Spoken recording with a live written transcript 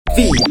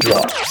Feed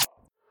drop.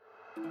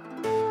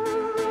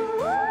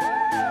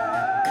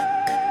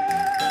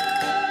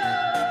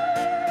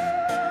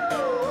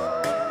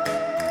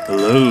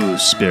 Hello,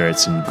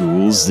 spirits and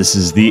ghouls. This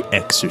is the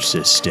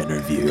Exorcist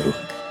interview.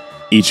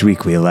 Each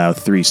week we allow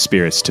 3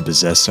 spirits to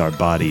possess our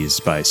bodies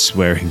by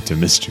swearing to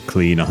Mr.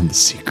 Clean on the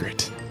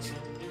secret.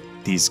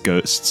 These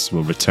ghosts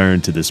will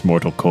return to this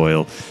mortal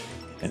coil,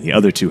 and the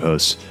other 2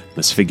 hosts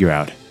must figure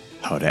out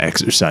how to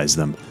exorcise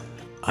them.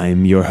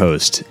 I'm your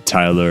host,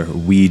 Tyler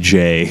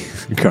Weej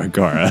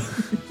Gargara.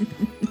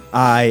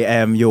 I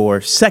am your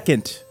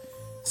second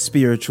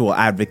spiritual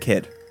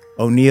advocate,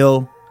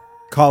 O'Neill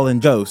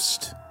Colin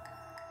Ghost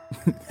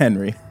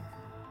Henry.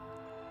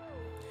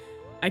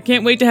 I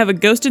can't wait to have a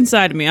ghost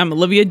inside of me. I'm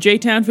Olivia J.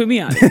 Town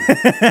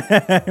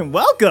Fumiani.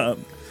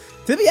 Welcome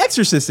to the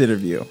Exorcist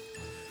interview.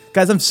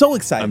 Guys, I'm so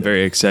excited. I'm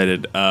very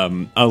excited. A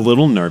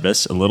little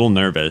nervous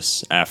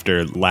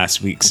after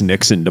last week's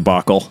Nixon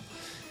debacle.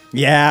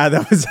 Yeah,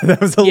 that was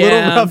a little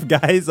rough,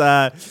 guys.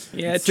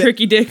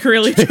 Tricky Dick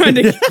really trying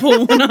to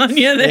pull one on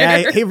you there.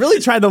 Yeah, he really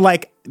tried to,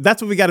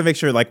 that's what we got to make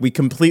sure, we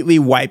completely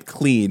wipe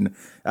clean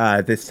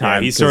this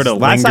time. Yeah, he sort of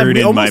lingered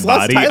in my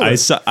body. I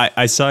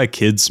saw a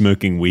kid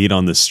smoking weed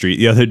on the street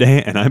the other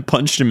day, and I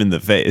punched him in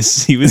the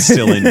face. He was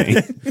still in me.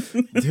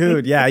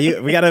 Dude, yeah,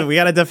 we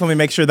gotta definitely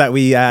make sure that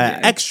we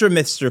extra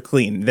Mr.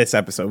 Clean this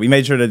episode. We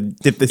made sure to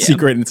dip the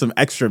secret in some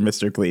extra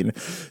Mr. Clean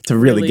to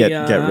really get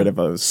rid of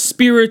those.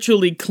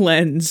 Spiritually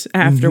cleanse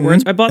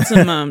afterwards. I bought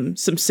some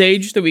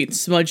sage that we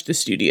smudged the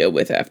studio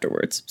with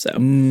afterwards. So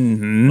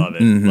love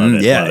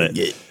it. Yeah.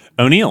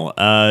 O'Neill,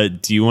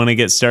 do you want to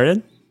get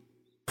started?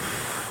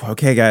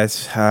 Okay,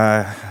 guys. All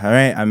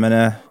right,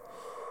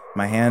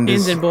 my hand Hands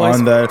is in, boys.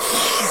 on the...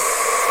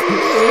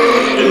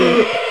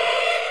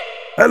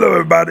 Hello,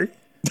 everybody.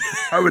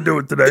 How we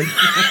doing today?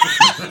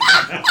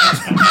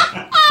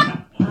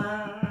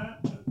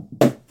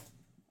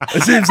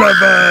 It seems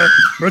I've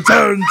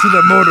returned to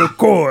the mortal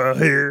coil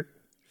here.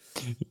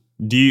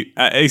 Do you?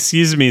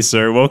 Excuse me,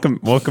 sir. Welcome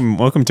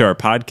to our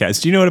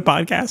podcast. Do you know what a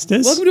podcast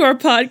is? Welcome to our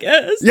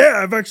podcast.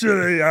 Yeah, I've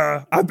actually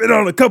I've been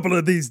on a couple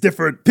of these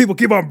different. People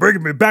keep on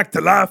bringing me back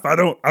to life. I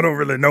don't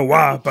really know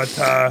why, but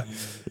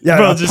yeah.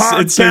 Well,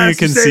 it's so you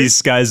can see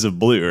skies of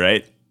blue,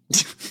 right?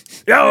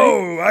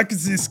 Yo, I can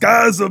see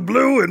skies of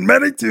blue and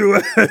many too.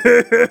 I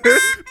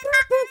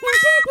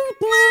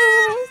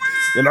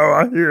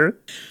hear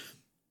it.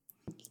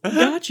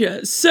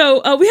 Gotcha.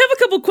 So we have a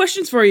couple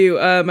questions for you,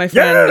 my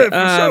friend.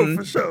 Yeah,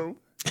 for sure.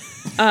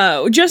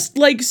 Just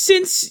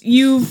since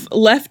you've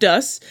left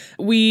us,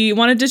 we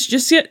wanted to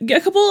just get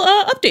a couple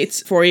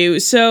updates for you.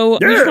 So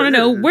we just want to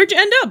know, where'd you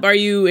end up? Are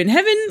you in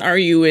heaven? Are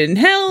you in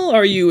hell?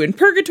 Are you in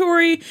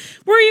purgatory?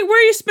 Where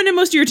are you spending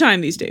most of your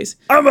time these days?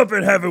 I'm up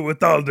in heaven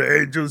with all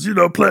the angels,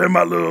 playing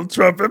my little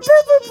trumpet.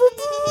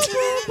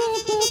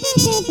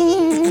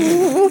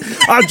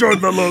 I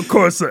joined the little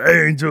chorus of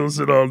angels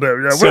and all that.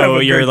 Yeah, so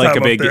you're like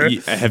a big.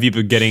 Have you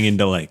been getting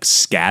into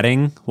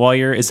scatting while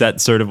you're? Is that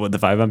sort of what the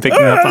vibe I'm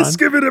picking up on?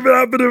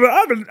 I've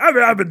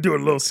been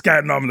doing a little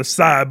scatting on the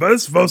side, but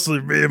it's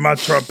mostly me and my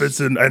trumpets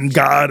and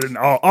God and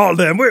all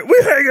them.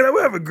 We're hanging out.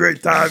 We have a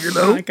great time,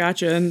 I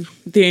gotcha. And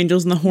the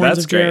angels and the horns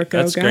of Jericho.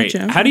 That's gotcha.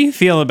 Great. How do you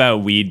feel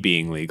about weed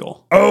being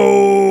legal?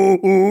 Oh,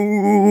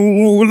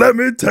 let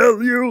me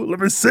tell you. Let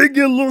me sing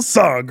you a little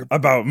song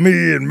about me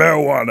and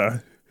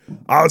marijuana.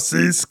 I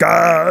see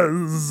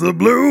skies of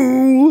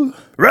blue,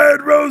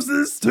 red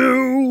roses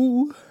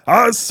too.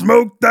 I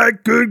smoke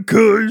that good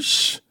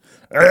kush,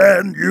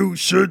 and you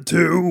should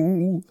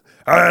too.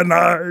 And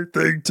I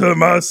think to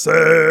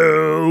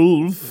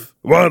myself,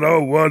 what a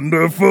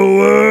wonderful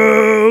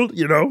world.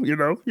 You know what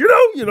I'm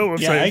saying?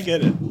 Yeah, I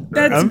get it.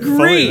 That's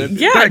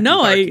great.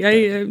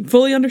 I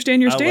fully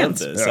understand your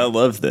stance. I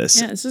love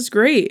this. Yeah, this is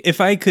great. If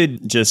I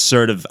could just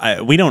sort of,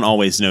 we don't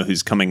always know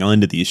who's coming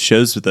on to these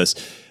shows with us.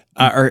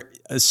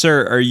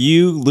 Sir, are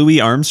you Louis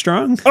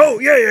Armstrong? Oh,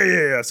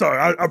 yeah.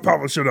 Sorry, I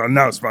probably should have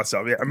announced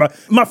myself. Yeah,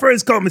 my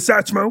friends call me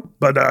Satchmo,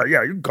 but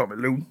yeah, you can call me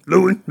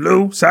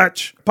Lou,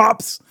 Satch,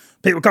 Pops.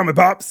 People call me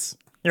Pops,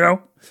 yeah,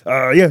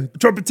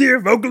 trumpeter,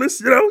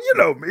 vocalist, you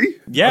know me.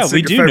 Yeah,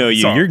 we do know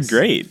you. Songs. You're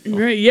great.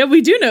 Right. Yeah,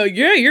 we do know.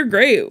 Yeah, you're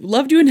great.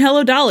 Love doing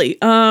Hello Dolly.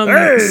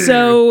 Hey,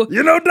 so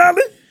you know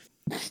Dolly?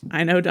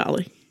 I know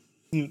Dolly.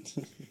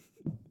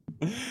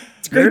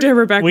 It's great to have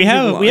her back. We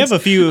have a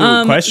few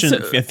questions,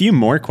 a few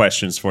more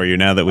questions for you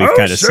now that we've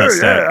kind of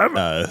sussed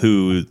out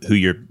who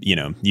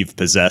you've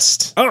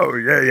possessed. Oh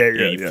yeah.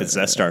 You've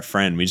possessed our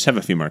friend. We just have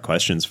a few more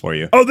questions for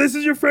you. Oh, this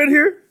is your friend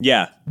here?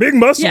 Yeah. Big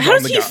muscles. Yeah. How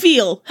does he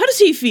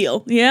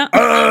feel? Yeah.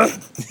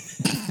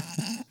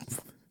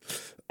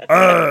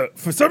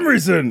 For some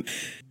reason,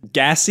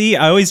 gassy.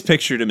 I always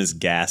pictured him as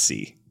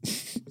gassy.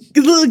 A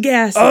little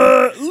gassy.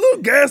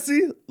 Little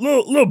gassy,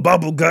 little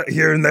bubble gut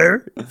here and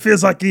there.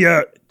 Feels like he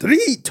did he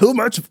eat too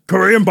much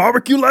Korean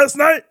barbecue last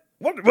night?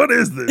 What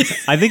is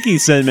this? I think he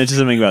mentioned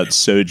something about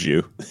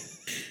soju.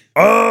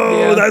 Oh,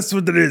 yeah. That's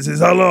what it is. He's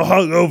a little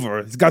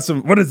hungover. He's got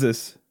some. What is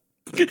this?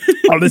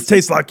 Oh, this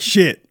tastes like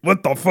shit.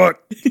 What the fuck?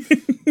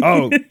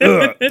 Oh,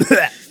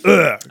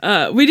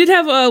 We did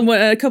have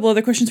a couple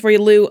other questions for you,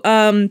 Lou.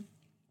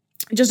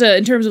 Just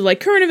in terms of like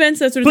current events,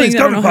 that sort of Please,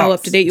 thing. I don't know how Pops.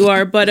 up to date you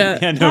are, but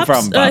Yeah, no Pops,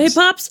 problem, Pops. hey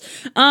Pops,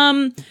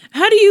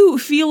 how do you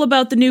feel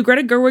about the new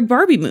Greta Gerwig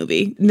Barbie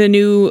movie? The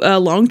new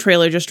long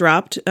trailer just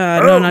dropped. No,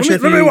 I'm not sure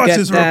if let me you watch get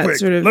this real that quick.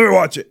 sort of. Let me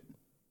watch it.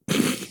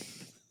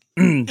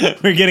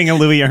 We're getting a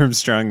Louis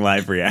Armstrong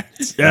live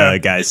react,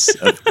 guys,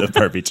 of the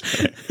Barbie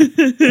trailer.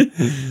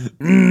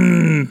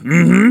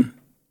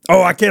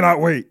 Oh, I cannot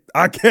wait.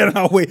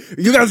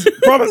 You guys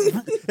promise.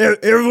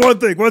 Here's one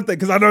thing,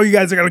 because I know you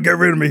guys are gonna get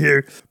rid of me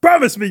here.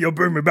 Promise me you'll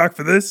bring me back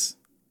for this.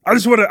 I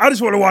just want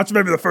to watch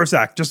maybe the first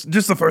act,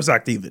 just the first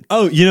act even.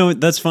 Oh,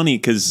 that's funny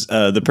because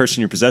the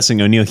person you're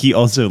possessing, O'Neill, he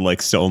also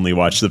likes to only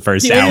watch the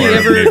first He hour only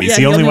of ever- movies. yeah,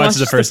 he he only only watches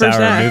the watches first hour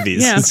of act.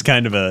 movies. Yeah. It's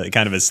kind of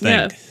his thing.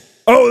 Yeah.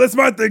 Oh, that's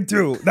my thing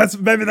too. That's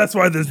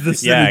why there's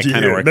this Yeah, it synergy kind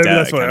of here. worked Maybe out.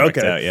 that's It why. kinda worked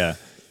Okay. out, yeah.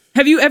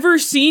 Have you ever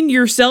seen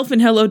yourself in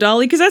Hello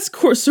Dolly? Because that's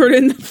sort of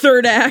in the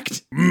third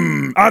act.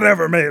 I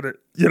never made it.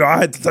 I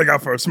had to take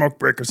out for a smoke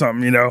break or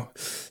something.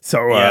 So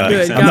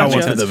Good, I'm not one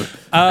gotcha.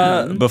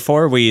 for them.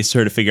 Before we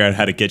sort of figure out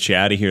how to get you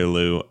out of here,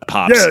 Lou,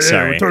 Pops, Yeah,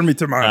 sorry. return me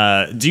to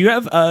my. Do you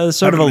have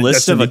sort of a Heavenly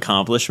list of destiny.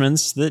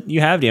 accomplishments that you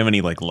have? Do you have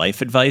any like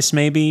life advice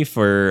maybe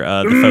for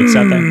the folks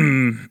out there?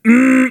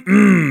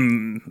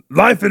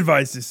 Life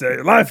advice, you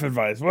say? Life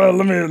advice. Well,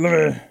 let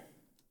me.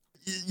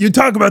 You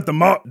talk about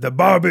the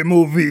Barbie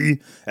movie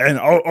and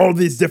all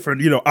these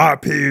different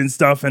IP and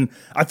stuff, and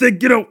I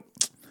think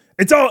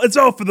it's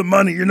all for the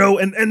money,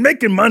 and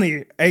making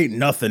money ain't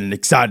nothing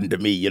exciting to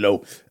me.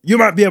 You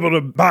might be able to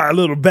buy a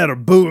little better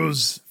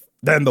booze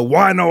than the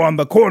wino on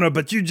the corner,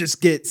 but you just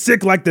get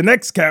sick like the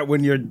next cat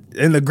when you're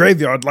in the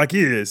graveyard like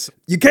he is.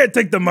 You can't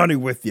take the money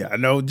with you. I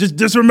know.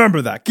 Just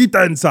remember that. Keep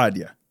that inside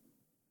you.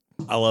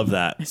 I love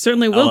that. I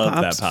certainly will, I love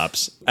Pops. that,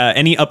 Pops.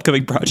 Any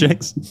upcoming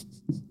projects?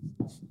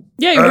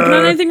 Yeah, you're working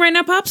on anything right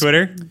now, Pops?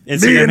 Twitter?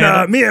 Instagram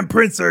handle? Me and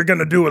Prince are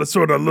gonna do a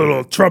sort of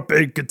little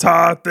trumpet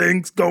guitar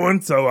things going.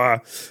 So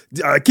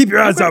keep your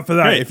eyes out for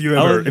that Great. if you I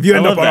end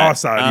love up on that. our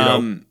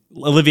side.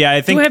 Olivia, I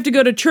Do think. I have to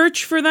go to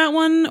church for that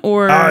one,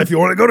 or If you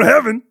want to go to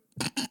heaven,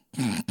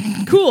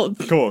 cool?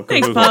 Cool.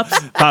 Thanks, Pops.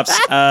 Pops,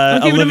 keep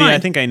it in Olivia, I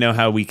mind. think I know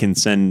how we can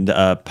send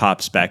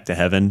Pops back to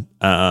heaven.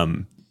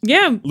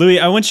 Yeah, Louis,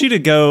 I want you to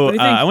go. What do you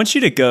think? I want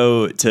you to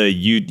go to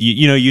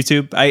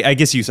YouTube. I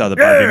guess you saw the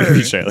Barbie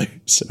movie trailer.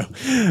 So,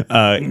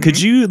 could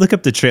you look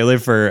up the trailer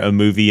for a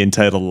movie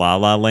entitled La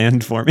La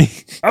Land for me?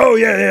 oh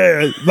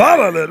yeah. La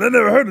La Land. I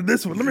never heard of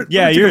this one. Let me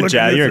take You're look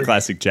at this you're a one.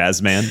 classic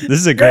jazz man. This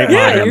is a great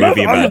Yeah, modern you're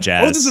movie about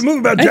jazz. Oh, this is a movie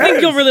about I jazz.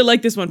 think you'll really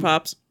like this one,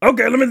 Pops.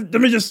 Okay, let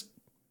me just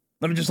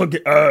look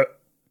at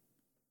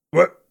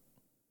what.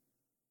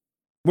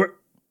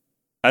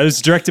 I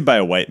was directed by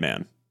a white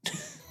man.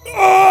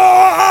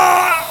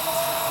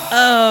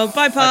 Oh,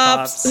 bye,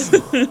 Pops.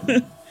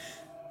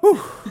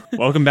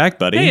 Welcome back,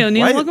 buddy. Hey,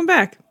 O'Neill, Why- welcome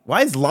back.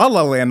 Why is La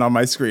La Land on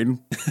my screen?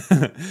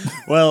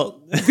 Well,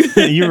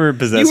 you were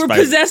possessed. You were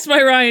possessed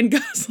by Ryan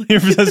Gosling. You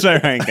were possessed by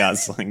Ryan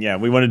Gosling. Yeah,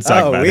 we wanted to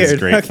talk Oh, about his weird.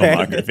 great Okay.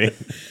 filmography.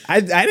 I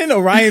didn't know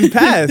Ryan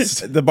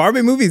passed. The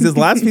Barbie movie is his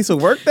last piece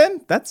of work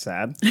then? That's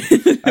sad.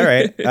 All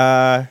right.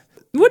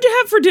 What'd you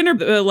have for dinner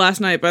last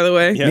night, by the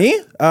way? Yeah.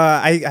 Me?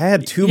 I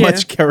had too Yeah.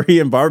 much curry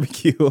and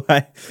barbecue.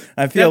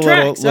 I feel That a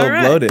little, tracks. All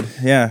right. bloated.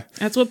 Yeah.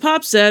 That's what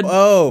Pops said.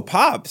 Oh,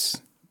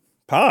 Pops.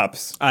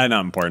 Pops. Not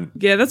important.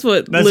 Yeah, that's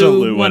what That's Lou,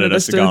 what Lou wanted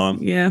us to call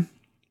him. Yeah.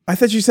 I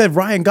thought you said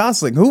Ryan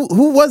Gosling. Who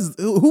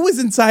was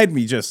inside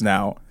me just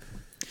now?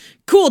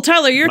 Cool,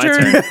 Tyler, your My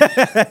turn.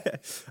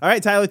 All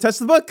right, Tyler, touch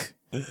the book.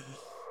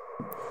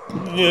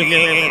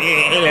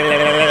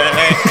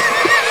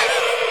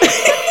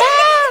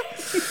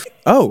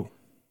 Oh.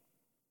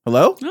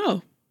 Hello?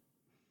 Oh,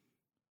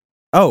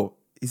 Oh,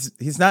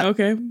 he's not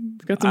okay.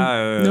 Got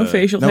some no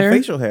facial no hair.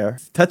 facial hair.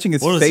 Touching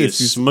his What is face.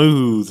 it?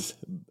 Smooth.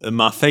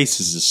 My face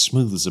is as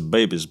smooth as a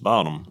baby's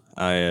bottom.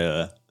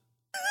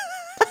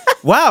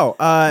 Wow.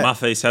 My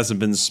face hasn't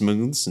been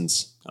smooth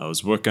since I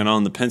was working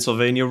on the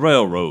Pennsylvania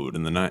Railroad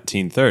in the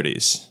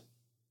 1930s.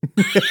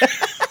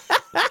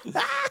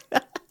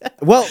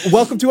 Well,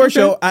 welcome to our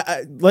show.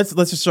 Let's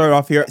just start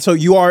off here. So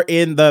you are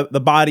in the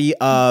body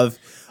of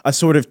a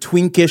sort of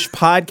twinkish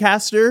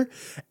podcaster,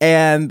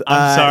 and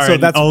I'm sorry. so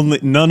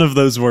that's none of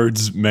those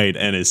words made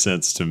any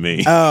sense to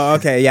me. oh,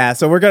 okay, yeah.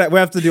 So we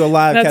have to do a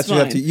lot of That's catching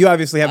up fine. to. You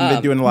obviously haven't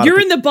been doing a lot. You're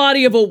of in the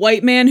body of a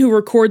white man who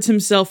records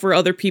himself for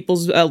other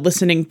people's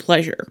listening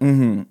pleasure.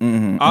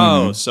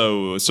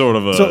 So sort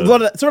of a. so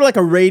sort of like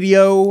a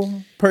radio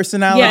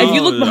personality. Yeah, if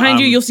you look behind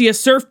you, I'm- you'll see a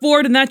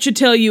surfboard, and that should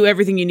tell you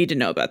everything you need to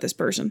know about this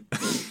person.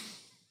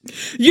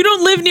 You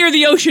don't live near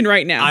the ocean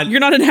right now. You're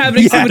not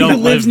inhabiting I somebody who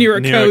don't lives live near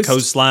a coast.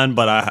 coastline,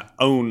 but I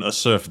own a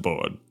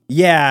surfboard.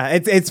 Yeah,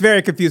 it's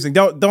very confusing.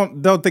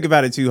 Don't think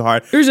about it too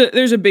hard.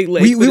 There's a big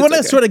lake. We want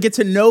to sort of get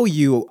to know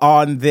you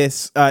on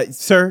this,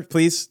 sir.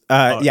 Please,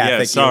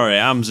 thank sorry, you.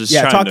 I'm just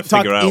trying to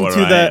figure out where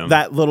I am.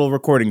 That little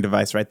recording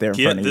device right there in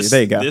front of you.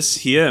 There you go. This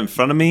here in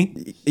front of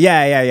me.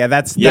 Yeah.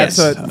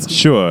 That's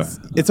sure.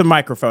 It's a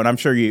microphone. I'm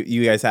sure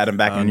you guys had them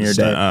back in your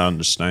day. I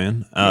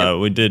understand.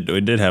 We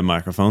did have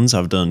microphones.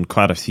 I've done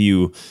quite a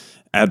few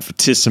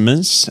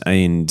advertisements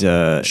and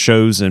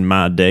shows in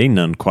my day.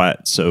 None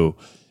quite so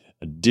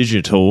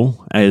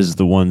digital as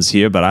the ones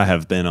here, but I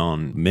have been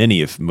on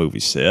many a movie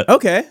set.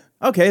 Okay,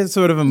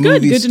 sort of a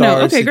movie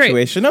star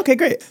situation. Okay,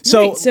 great.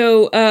 So,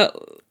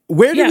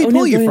 where did we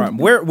pull you from?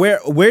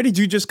 Where did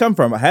you just come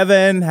from?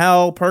 Heaven,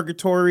 hell,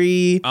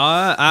 purgatory?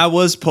 I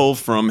was pulled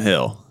from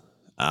hell.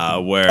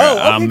 Where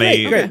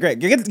great.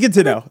 Good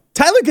to know.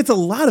 Tyler gets a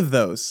lot of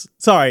those.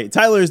 Sorry,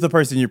 Tyler is the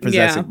person you're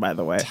possessing, by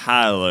the way.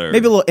 Tyler,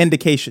 maybe a little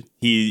indication.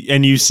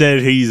 You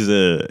said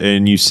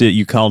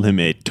you called him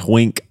a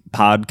twink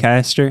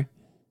podcaster.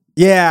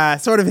 Yeah,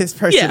 sort of his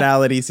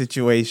personality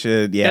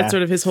situation. Yeah, that's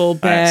sort of his whole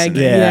bag.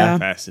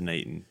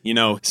 Fascinating.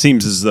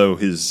 Seems as though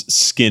his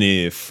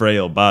skinny,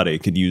 frail body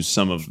could use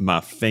some of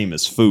my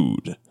famous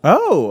food.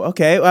 Oh,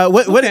 okay.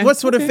 What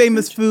sort of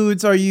famous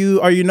foods are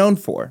you known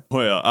for?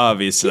 Well,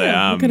 obviously,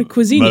 I'm what kind of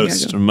cuisine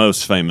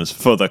most famous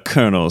for the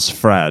Colonel's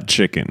fried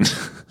chicken.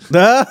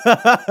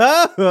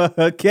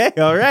 Okay,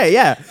 all right,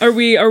 yeah. Are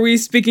we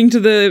speaking to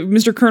the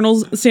Mr.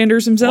 Colonel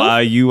Sanders himself?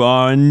 Why, you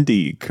are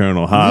indeed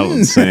Colonel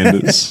Highland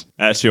Sanders.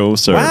 That's your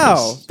service.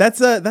 Wow,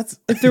 that's.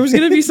 If there was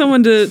going to be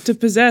someone to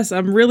possess,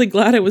 I'm really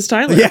glad it was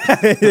Tyler. Yeah,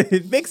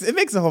 it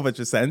makes a whole bunch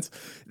of sense.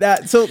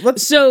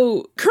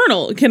 So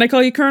Colonel, can I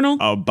call you Colonel?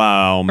 Oh,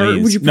 by all means.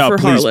 Or would you prefer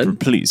Harlan?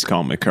 Please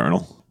call me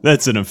Colonel.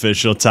 That's an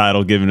official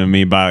title given to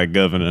me by a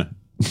governor.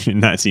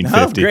 In 1950.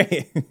 Oh,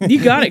 great. You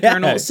got it,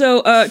 Colonel.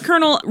 So,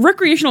 Colonel,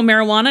 recreational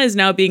marijuana is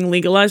now being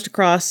legalized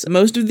across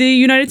most of the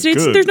United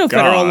States. Good There's no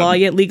federal God. law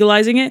yet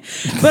legalizing it.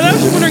 But I was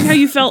just wondering how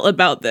you felt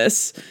about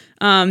this.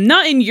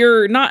 Not in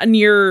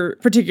your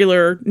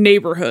particular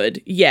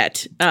neighborhood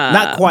yet.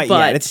 Not quite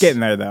yet. It's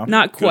getting there, though.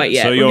 Not quite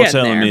yet. So you're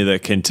telling me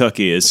that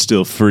Kentucky is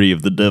still free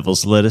of the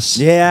devil's lettuce?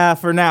 Yeah,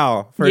 for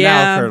now. For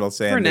now, Colonel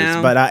Sanders. For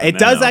now. But it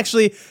does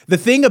actually, the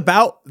thing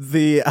about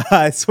the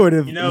sort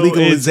of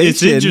legalization.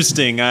 It's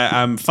interesting.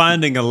 I'm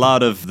finding a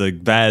lot of the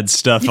bad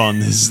stuff on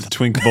this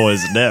Twink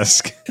Boy's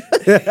desk.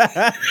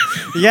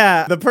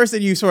 Yeah, the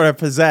person you sort of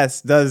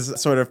possess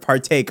does sort of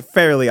partake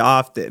fairly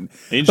often.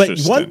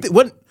 Interesting.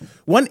 But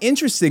one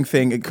interesting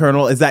thing,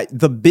 Colonel, is that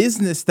the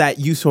business that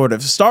you sort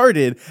of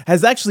started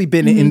has actually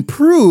been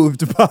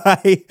improved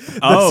by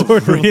the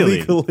sort of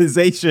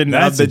legalization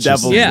of the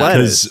devil's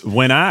lettuce. Because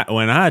when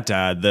I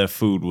died, their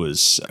food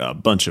was a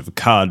bunch of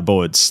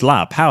cardboard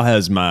slop. How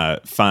has my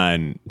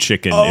fine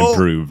chicken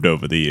improved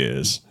over the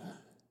years?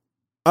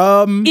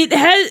 It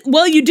has.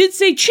 Well, you did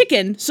say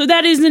chicken, so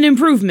that is an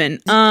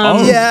improvement.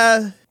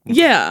 Yeah.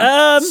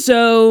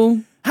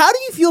 So, how do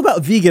you feel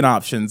about vegan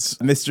options,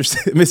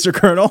 Mr.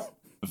 Colonel?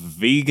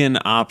 Vegan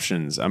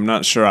options. I'm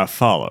not sure I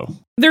follow.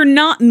 They're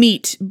not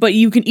meat, but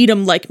you can eat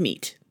them like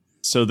meat.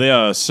 So they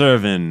are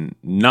serving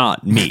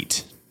not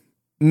meat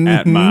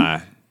at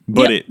my,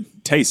 but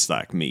it tastes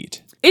like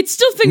meat. It's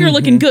still finger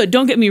looking good.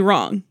 Don't get me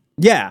wrong.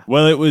 Yeah.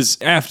 Well, it was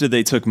after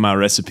they took my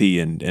recipe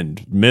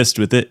and messed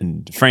with it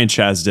and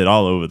franchised it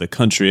all over the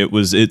country.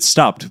 It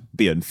stopped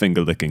being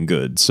finger licking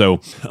good.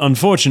 So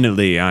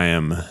unfortunately,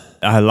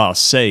 I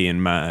lost say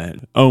in my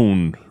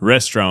own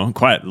restaurant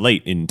quite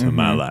late into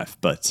my life,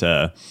 but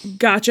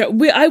Gotcha.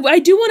 I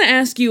do want to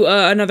ask you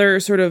another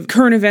sort of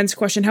current events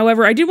question.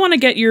 However, I did want to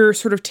get your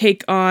sort of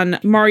take on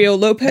Mario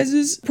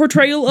Lopez's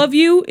portrayal of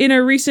you in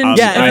a recent.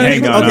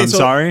 Hang on. I'm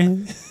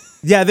sorry.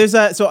 Yeah, there's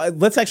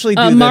let's actually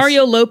do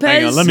Mario Lopez.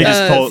 Hang on, let me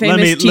just pull. Let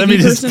me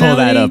just pull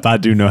that up. I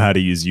do know how to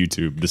use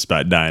YouTube,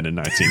 despite dying in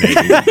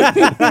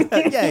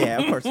 1980. Yeah,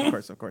 of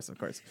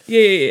course.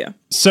 Yeah.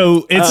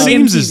 So it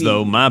seems as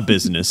though my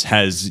business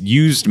has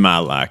used my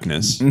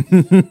likeness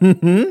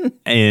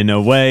in a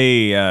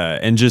way,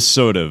 and just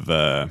sort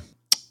of.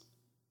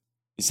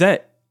 Is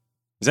that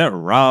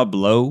Rob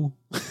Lowe?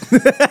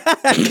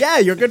 Yeah,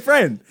 your good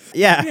friend.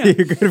 Yeah,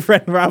 your good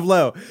friend Rob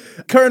Lowe.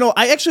 Colonel,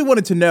 I actually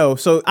wanted to know,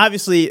 so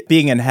obviously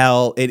being in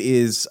hell, it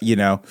is,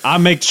 I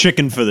make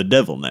chicken for the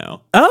devil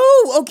now.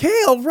 Oh,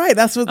 okay, all right.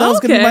 That was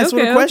going to be my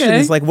sort of question.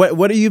 It's like,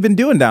 what have you been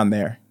doing down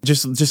there?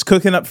 Just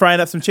frying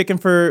up some chicken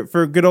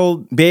for good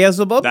old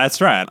Beelzebub? That's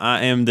right.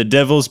 I am the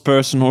devil's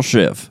personal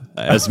chef,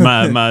 as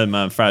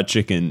my fried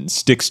chicken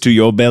sticks to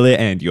your belly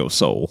and your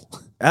soul.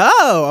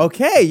 Oh,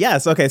 okay.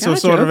 Yes. Okay. So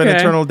Gotcha, sort of an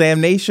eternal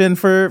damnation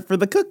for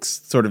the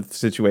cooks sort of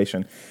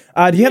situation.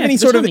 Do you have any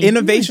sort of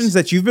innovations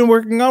that you've been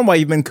working on while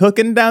you've been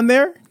cooking down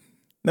there?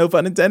 No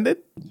pun intended.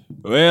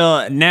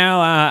 Well,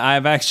 now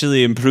I've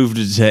actually improved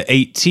it to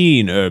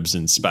 18 herbs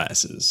and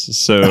spices.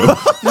 So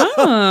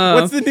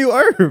what's the new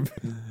herb?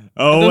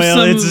 Oh,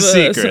 well, it's a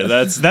secret.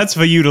 That's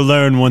for you to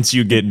learn once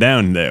you get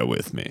down there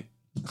with me.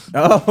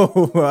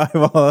 Oh,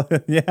 well,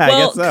 yeah. I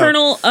guess so.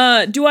 Colonel,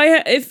 do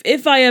I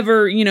if I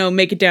ever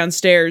make it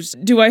downstairs,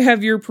 do I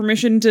have your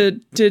permission to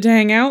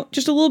hang out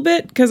just a little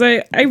bit? Because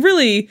I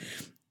really,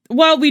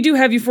 while we do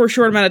have you for a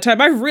short amount of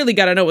time, I really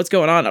got to know what's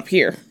going on up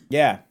here.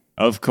 Yeah.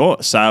 Of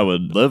course, I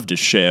would love to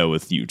share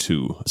with you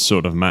two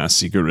sort of my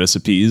secret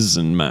recipes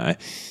and my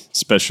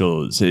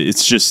specials.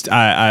 It's just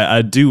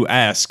I do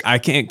ask. I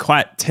can't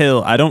quite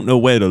tell. I don't know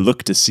where to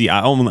look to see.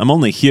 I'm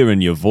only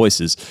hearing your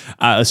voices.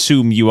 I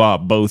assume you are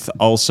both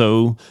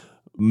also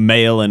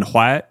male and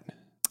white.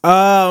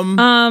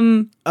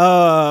 I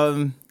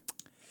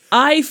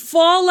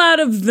fall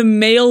out of the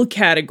male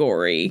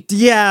category.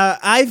 Yeah,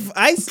 I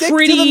stick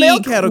to the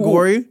male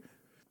category.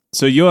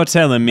 So you're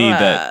telling me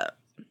that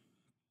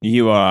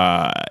you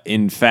are,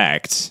 in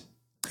fact.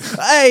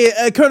 Hey,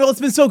 Colonel, it's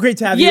been so great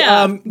to have you.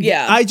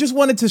 Yeah. I just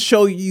wanted to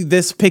show you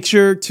this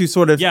picture to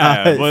sort of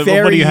what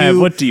do you have?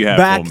 What do you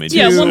have for me?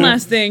 Yeah, one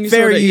last thing.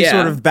 Ferry you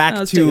sort of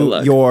back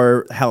to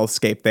your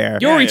hellscape there.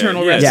 Your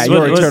eternal resting. Yeah,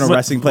 your eternal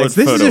resting place.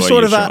 This is just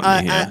sort of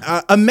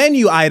a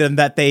menu item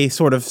that they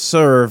sort of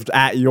served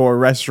at your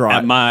restaurant.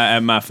 At my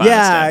fine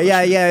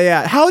establishment.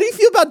 Yeah. How do you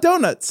feel about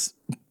donuts?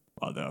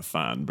 Well, they're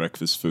fine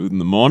breakfast food in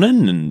the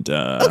morning, and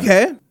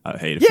okay. I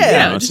hate a few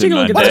donuts just take a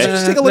look at Why don't you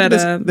just take a look at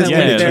this link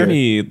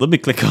there? Let me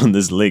click on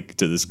this link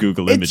to this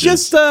Google It's Images.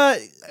 just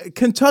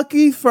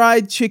Kentucky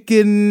Fried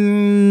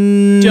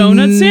Chicken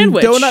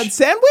donut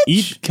sandwich.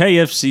 Eat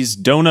KFC's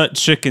donut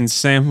chicken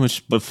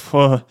sandwich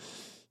before,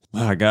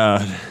 my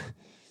God,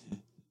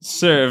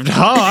 served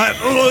hot.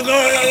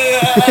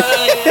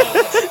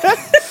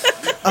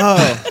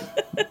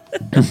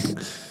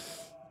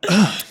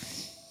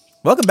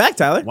 Welcome back,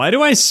 Tyler. Why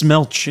do I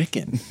smell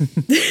chicken?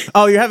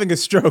 Oh, you're having a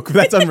stroke.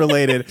 That's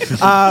unrelated.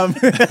 Tyler,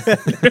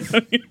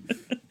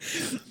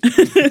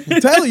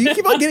 you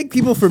keep on getting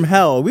people from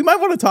hell. We might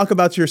want to talk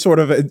about your sort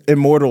of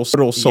immortal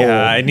soul.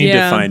 Yeah, I need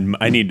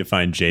to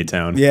find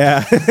J-Town.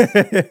 Yeah.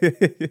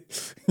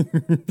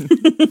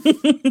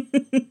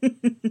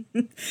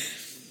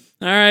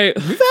 All right.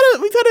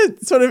 We've had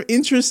a sort of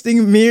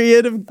interesting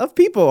myriad of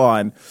people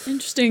on.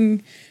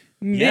 Interesting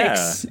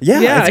mix.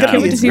 Yeah. I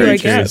can't wait to see what I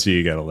get. So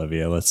you got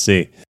Olivia. Let's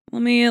see.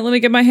 Let me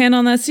get my hand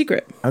on that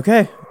secret.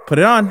 Okay, put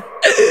it on.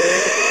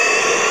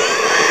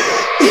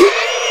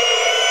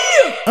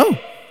 Oh.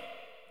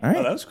 All right.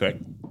 Oh, that was quick.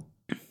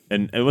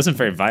 And it wasn't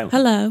very violent.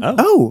 Hello.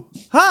 Oh,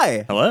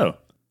 hi. Hello.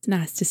 It's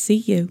nice to see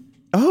you.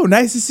 Oh,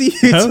 nice to see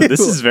you too.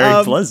 This is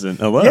very pleasant.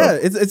 Hello. Yeah,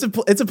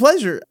 it's a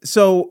pleasure.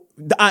 So,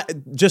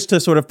 just to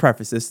sort of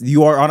preface this,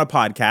 you are on a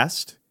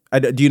podcast.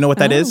 Do you know what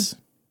that is?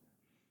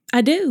 I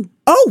do.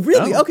 Oh,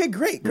 really? Okay,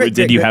 great.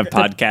 Did you have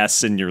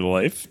podcasts in your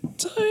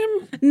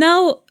lifetime?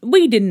 No,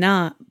 we did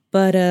not.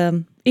 But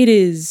it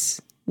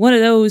is one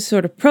of those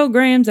sort of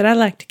programs that I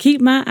like to keep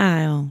my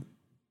eye on.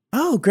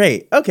 Oh,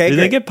 great. Okay. Do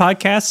they get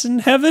podcasts in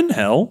heaven,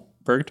 hell,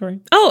 purgatory?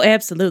 Oh,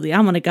 absolutely.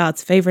 I'm one of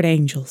God's favorite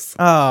angels.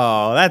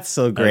 Oh, that's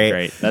so great. Oh,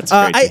 great. That's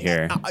great to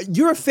hear.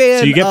 You're a fan.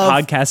 So you get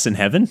podcasts in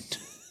heaven?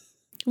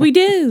 We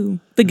do.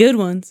 The good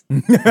ones.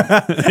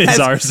 Is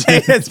ours.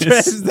 Has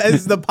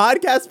the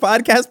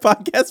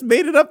podcast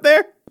made it up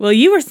there? Well,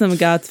 you are some of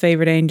God's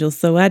favorite angels,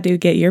 so I do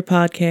get your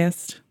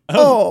podcast.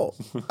 Oh,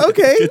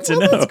 okay. Good to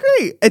know. That's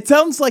great. It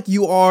sounds like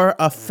you are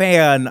a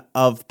fan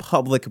of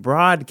public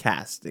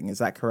broadcasting. Is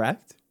that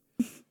correct?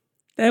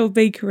 That would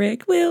be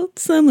correct. Well,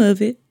 some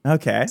of it.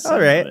 Okay. All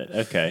right.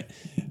 Okay.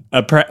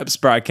 Perhaps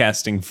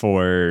broadcasting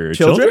for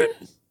Children?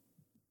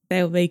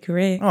 That would be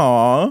correct.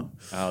 Aw.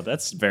 Oh,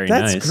 that's very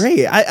nice. That's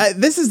great.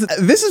 This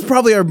is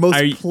probably our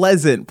most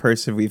pleasant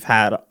person we've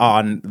had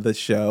on this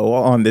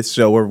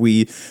show where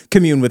we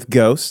commune with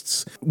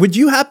ghosts. Would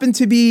you happen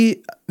to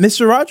be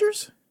Mr.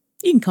 Rogers?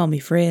 You can call me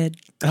Fred.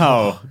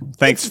 Oh,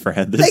 thanks,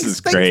 Fred. This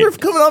is great. Thanks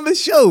for coming on the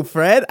show,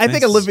 Fred. I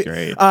think Olivia.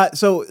 Great.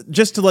 So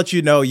just to let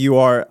you know, you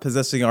are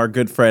possessing our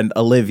good friend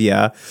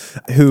Olivia,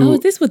 who. Oh, is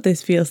this what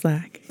this feels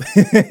like?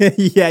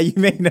 Yeah, you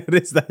may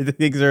notice that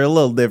things are a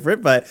little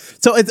different, but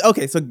so it's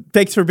okay. So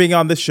thanks for being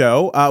on the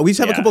show. We just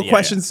have a couple of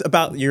questions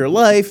about your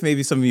life,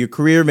 maybe some of your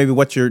career, maybe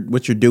what you're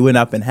doing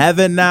up in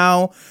heaven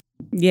now.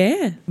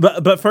 Yeah.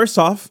 But first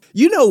off,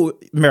 you know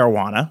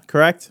marijuana,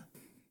 correct?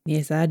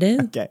 Yes, I do.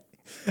 Okay.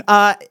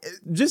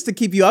 Just to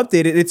keep you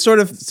updated, it sort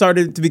of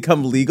started to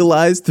become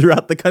legalized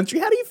throughout the country.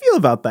 How do you feel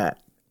about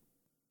that?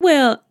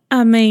 Well,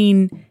 I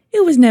mean,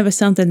 it was never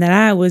something that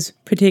I was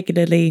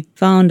particularly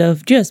fond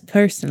of just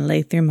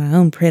personally through my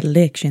own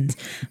predilections.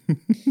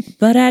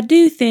 But I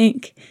do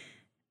think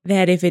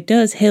that if it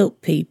does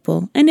help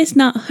people and it's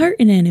not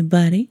hurting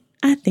anybody,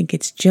 I think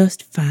it's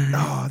just fine.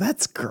 Oh,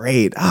 that's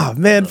great. Oh,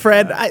 man,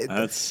 Fred.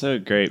 That's so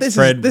great.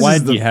 Fred,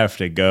 why'd you have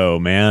to go,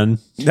 man?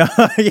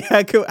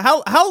 Yeah, cool.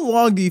 How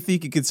long do you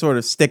think you could sort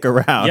of stick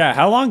around? Yeah,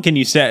 how long can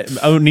you say?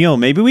 Oh, Neil,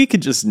 maybe we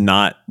could just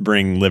not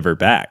bring Liver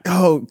back.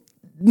 Oh,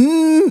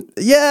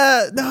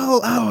 yeah,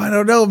 no. Oh, I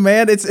don't know,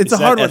 man. It's a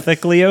hard one.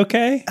 Ethically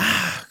okay?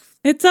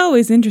 It's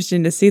always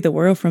interesting to see the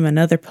world from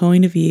another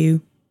point of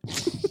view.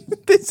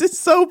 This is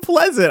so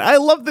pleasant. I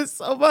love this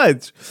so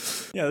much.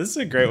 Yeah, this is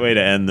a great way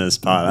to end this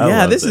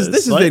pod. This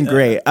has been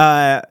great.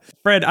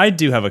 Fred, I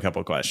do have a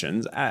couple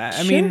questions.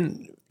 I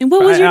mean, and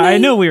what was your name? I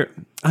know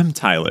I'm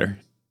Tyler.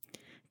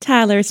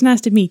 Tyler, it's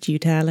nice to meet you,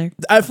 Tyler.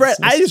 Fred,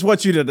 I just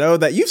want you to know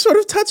that you've sort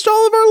of touched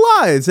all of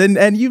our lives,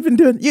 and you've been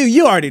doing.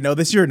 You already know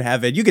this. You're in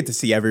heaven. You get to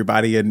see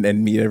everybody and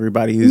meet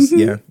everybody who's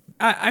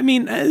I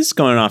mean, this is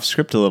going off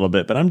script a little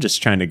bit, but I'm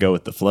just trying to go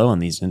with the flow on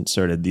these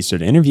sort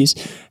of interviews.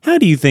 How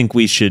do you think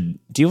we should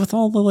deal with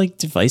all the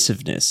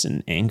divisiveness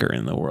and anger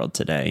in the world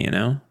today? You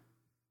know,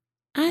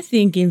 I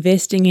think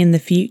investing in the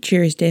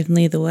future is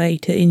definitely the way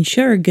to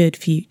ensure a good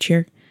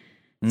future.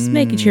 Just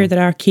making sure that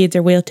our kids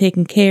are well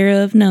taken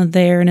care of, know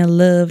they're in a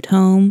loved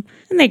home,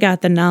 and they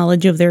got the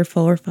knowledge of their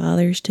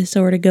forefathers to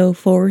sort of go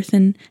forth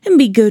and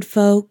be good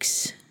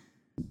folks.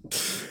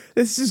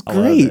 This is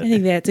great. I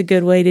think that's a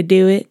good way to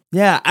do it.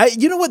 Yeah,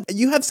 you know what?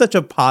 You have such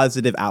a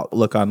positive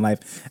outlook on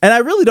life, and I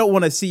really don't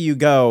want to see you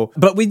go.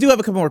 But we do have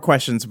a couple more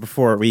questions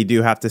before we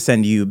do have to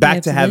send you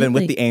back to heaven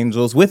with the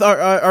angels. With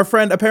our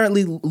friend,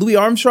 apparently Louis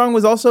Armstrong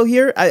was also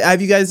here. Have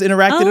you guys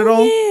interacted at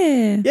all?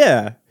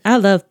 Yeah. I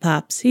love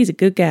Pops. He's a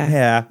good guy.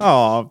 Yeah.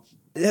 Oh.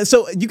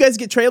 So you guys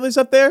get trailers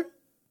up there?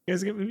 You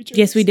guys get movie trailers?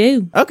 Yes, we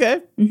do.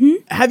 Okay. Mm-hmm.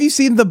 Have you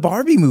seen the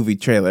Barbie movie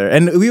trailer?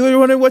 And we were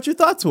wondering what your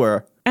thoughts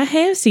were. I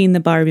have seen the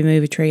Barbie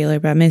movie trailer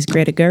by Miss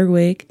Greta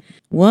Gerwig.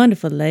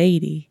 Wonderful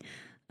lady.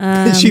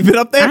 Has she been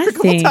up there a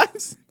couple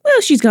times?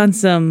 Well, she's got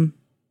some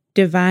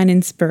divine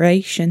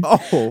inspiration.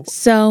 Oh.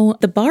 So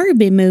the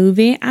Barbie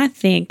movie, I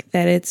think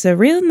that it's a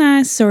real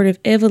nice sort of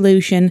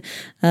evolution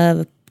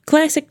of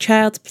classic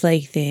Child's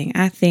Play thing.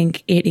 I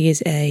think it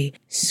is a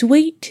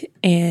sweet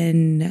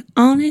and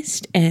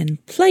honest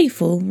and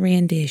playful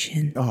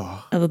rendition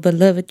of a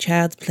beloved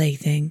Child's Play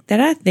thing that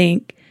I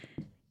think,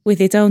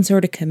 with its own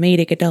sort of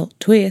comedic adult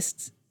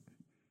twists,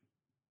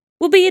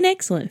 will be an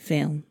excellent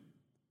film.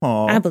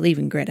 I believe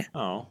in Greta.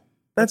 Oh,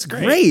 that's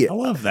great. I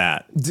love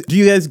that. Do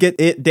you guys get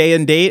it day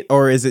and date,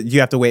 or is it you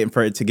have to wait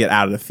for it to get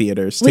out of the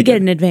theaters? We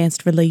get an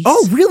advanced release.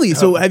 Oh, really?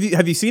 So have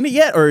you seen it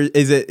yet, or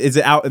is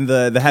it out in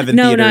the heaven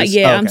no, theaters? No, not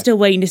yet. Oh, okay. I'm still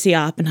waiting to see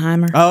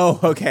Oppenheimer. Oh,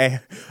 okay.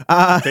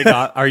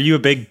 Are you a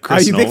big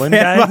Chris Nolan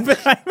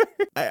guy?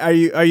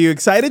 Are you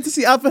excited to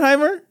see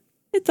Oppenheimer?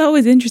 It's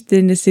always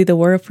interesting to see the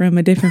world from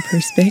a different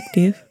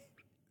perspective.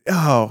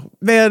 Oh,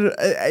 man,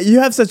 you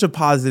have such a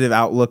positive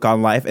outlook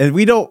on life. And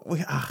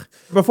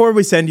before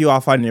we send you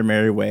off on your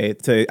merry way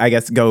to, I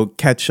guess, go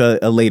catch a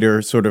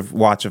later sort of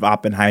watch of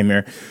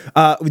Oppenheimer,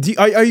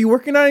 are you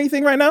working on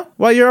anything right now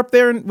while you're up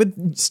there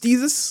with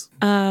Steezus?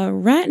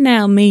 Right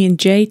now, me and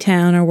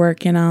J-Town are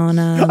working on...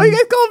 Oh, you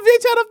guys call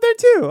J-Town up there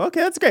too? Okay,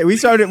 that's great. We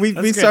started doing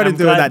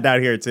that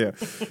down here too.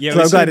 Yeah,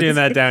 we started doing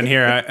that down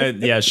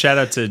here. Shout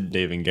out to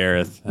Dave and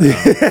Gareth.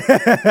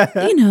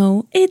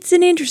 It's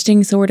an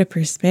interesting sort of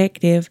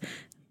perspective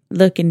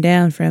looking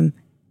down from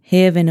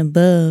heaven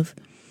above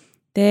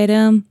that,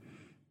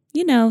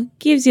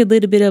 gives you a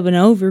little bit of an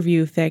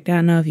overview effect. I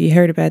don't know if you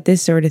heard about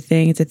this sort of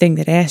thing. It's a thing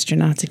that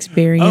astronauts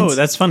experience. Oh,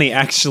 that's funny.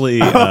 Actually,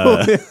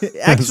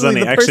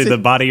 the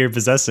body you're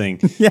possessing,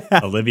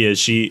 Olivia,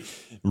 she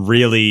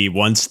really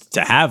wants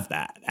to have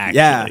that,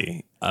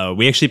 actually. Yeah.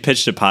 We actually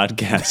pitched a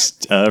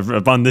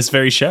podcast on this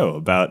very show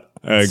about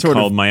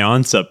called My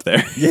Aunt's Up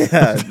There.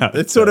 Yeah,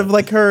 it's sort of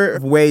like her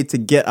way to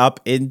get up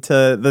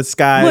into the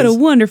skies. What a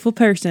wonderful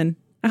person.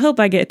 I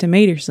hope I get to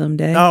meet her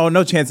someday. Oh,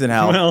 no chance in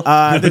hell. Well,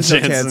 there's no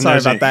chance. Sorry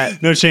about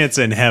that. No chance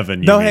in heaven.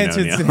 No chance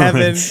in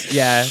heaven.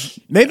 Yeah.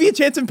 Maybe a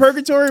chance in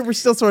purgatory. We're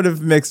still sort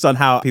of mixed on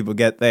how people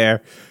get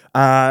there.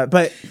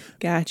 But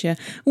gotcha.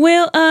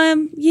 Well,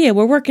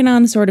 we're working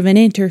on sort of an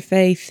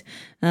interfaith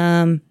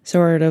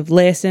sort of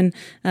lesson.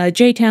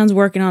 J-Town's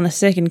working on the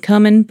second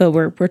coming, but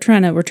we're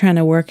trying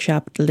to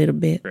workshop it a little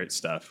bit. Great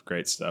stuff.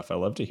 I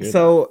love to hear that.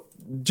 So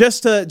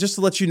just to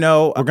let you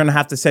know, we're gonna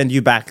have to send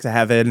you back to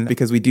heaven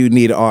because we do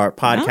need our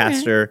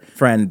podcaster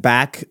friend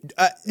back.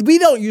 We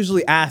don't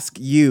usually ask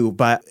you,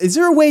 but is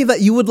there a way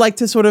that you would like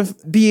to sort of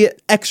be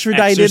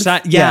extradited?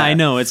 Yeah, I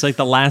know. It's like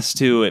the last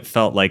two, it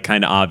felt like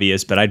kind of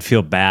obvious, but I'd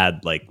feel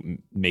bad like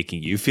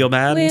making you feel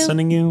bad and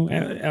sending you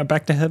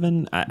back to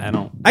heaven. I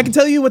don't. I can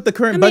tell you what the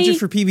current budget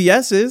for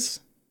PBS is.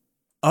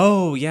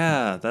 Oh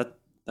yeah, that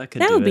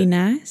would be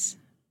nice.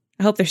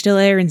 I hope they're still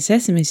airing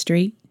Sesame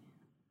Street.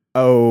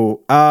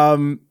 Oh,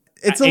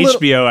 it's a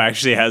HBO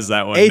actually has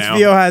that one.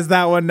 HBO has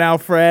that one now,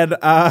 Fred.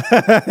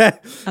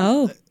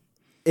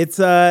 It's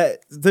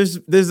there's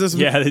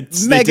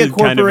this mega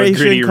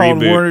corporation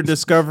called Warner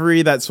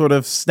Discovery that sort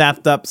of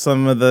snapped up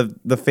some of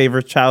the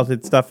favorite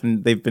childhood stuff,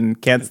 and they've been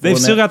canceled. They've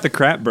still got the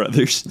Kratt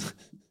Brothers.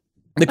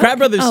 The Kratt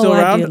Brothers still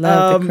around. I do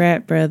love the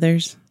Kratt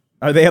Brothers.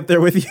 Are they up there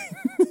with you?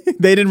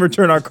 They didn't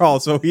return our call,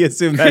 so we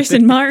assume that Chris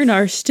and Martin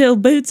are still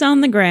boots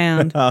on the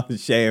ground. Oh,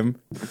 shame.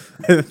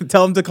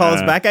 Tell them to call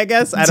us back, I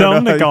guess. Tell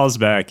them to call us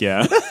back,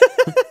 yeah.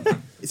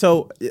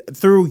 So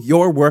through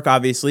your work,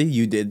 obviously,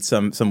 you did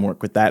some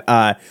work with that.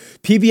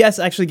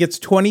 PBS actually gets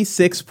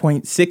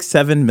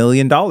 $26.67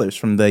 million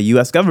from the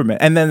U.S.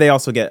 government. And then they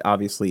also get,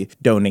 obviously,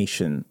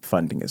 donation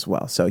funding as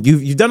well. So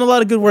you've done a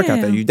lot of good work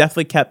out there. You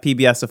definitely kept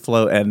PBS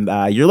afloat, and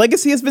your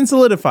legacy has been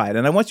solidified.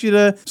 And I want you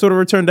to sort of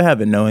return to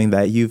heaven knowing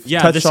that you've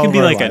touched this all can of be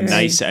our like lives. a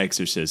nice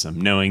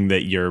exorcism, knowing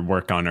that your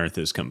work on Earth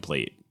is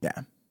complete. Yeah.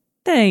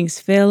 Thanks,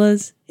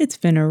 fellas. It's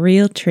been a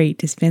real treat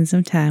to spend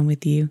some time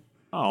with you.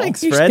 Oh,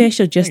 Thanks, You're Fred.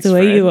 special just the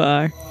way Fred. you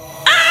are.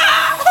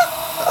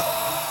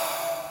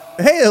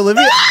 Hey,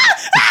 Olivia.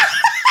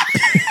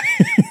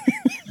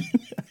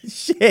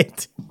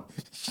 Shit.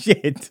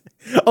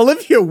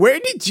 Olivia, where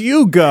did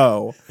you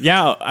go?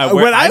 Yeah,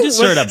 when I I just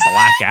was- sort of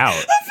black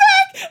out.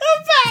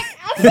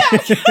 I'm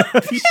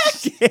back.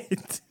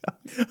 Shit.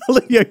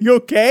 Olivia, you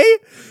okay?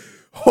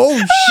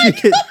 Oh,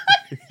 shit.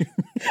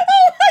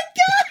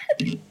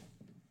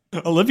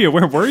 Olivia,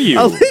 where were you?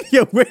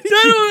 Olivia, where did you...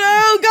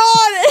 Oh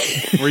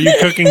God! Were you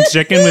cooking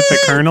chicken with the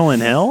Colonel in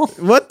hell?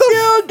 What the...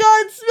 Oh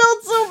God! It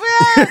smelled so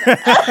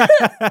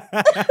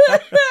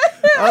bad.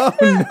 Oh,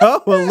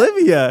 no,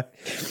 Olivia.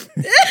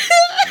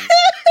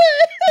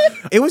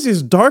 It was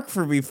just dark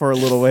for me for a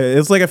little way.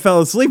 It's like I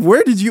fell asleep.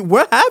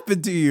 What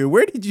happened to you?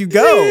 Where did you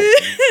go?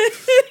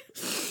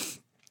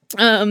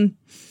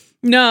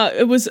 No,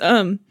 it was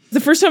the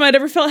first time I'd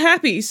ever felt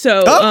happy.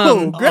 So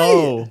Great.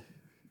 Oh.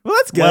 Well,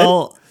 that's good.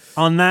 Well,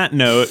 on that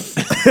note,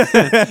 thanks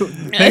for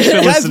Guys,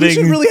 we should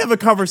listening. really have a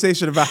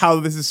conversation about how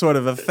this is sort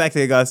of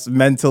affecting us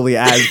mentally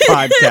as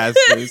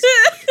podcasters.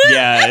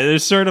 Yeah,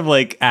 there's sort of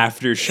like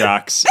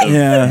aftershocks of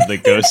Yeah. the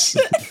ghosts.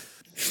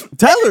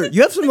 Tyler,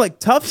 you have some like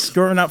tufts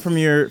growing out from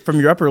your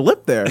upper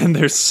lip there. And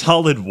they're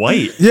solid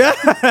white. Yeah.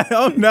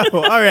 Oh no.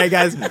 All right,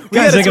 guys. We Guys,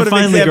 gotta I sort can of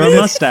finally examine grow a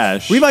this.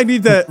 mustache. We might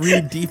need to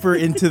read deeper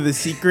into the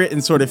secret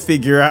and sort of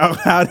figure out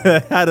how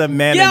to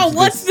manage. yeah, this.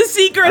 what's the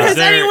secret? Has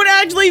there- anyone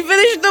actually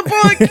finished the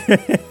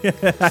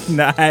book?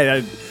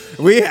 No,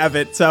 we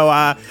haven't. So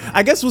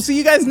I guess we'll see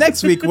you guys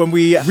next week when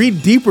we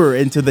read deeper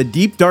into the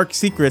deep, dark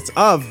secrets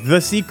of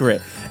The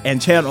Secret and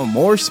channel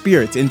more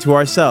spirits into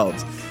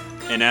ourselves.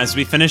 And as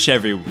we finish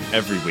every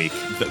week,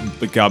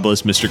 God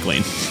bless Mr.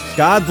 Clean.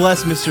 God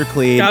bless Mr.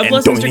 Clean. God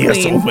bless Mr.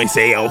 Clean.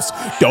 deseos.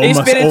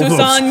 Espíritu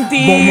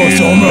Sancti.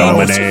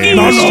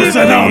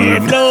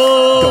 Dominus.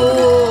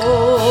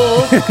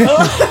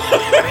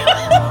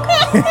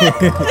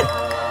 Flow.